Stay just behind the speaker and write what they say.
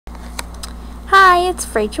it's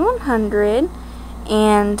Frachie100,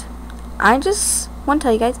 and I just want to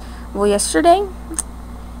tell you guys, well, yesterday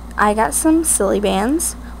I got some Silly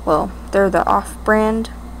Bandz. Well, they're the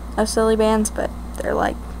off-brand of Silly Bandz, but they're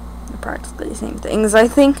like practically the same things, I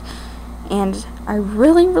think. And I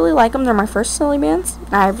really like them. They're my first Silly Bandz.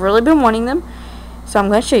 I've really been wanting them, so I'm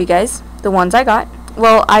going to show you guys the ones I got.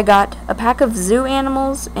 Well, I got a pack of zoo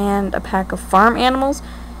animals and a pack of farm animals,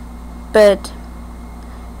 but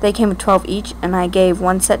they came with 12 each, and I gave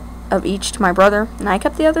one set of each to my brother, and I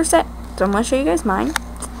kept the other set. So I'm going to show you guys mine.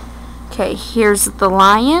 Okay, here's the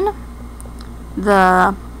lion,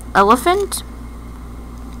 the elephant,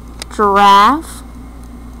 giraffe,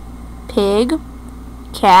 pig,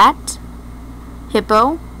 cat,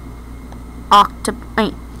 hippo,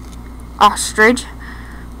 ostrich,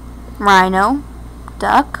 rhino,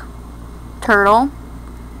 duck, turtle,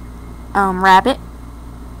 rabbit,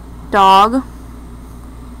 dog,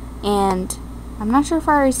 and I'm not sure if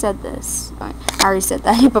I already said this. I already said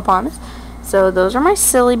that, hippopotamus. So those are my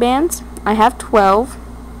Silly Bandz. I have 12,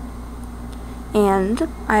 and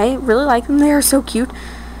I really like them. They are so cute,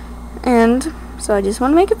 and so I just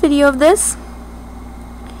want to make a video of this.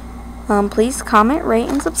 Please comment, rate,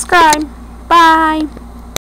 and subscribe. Bye!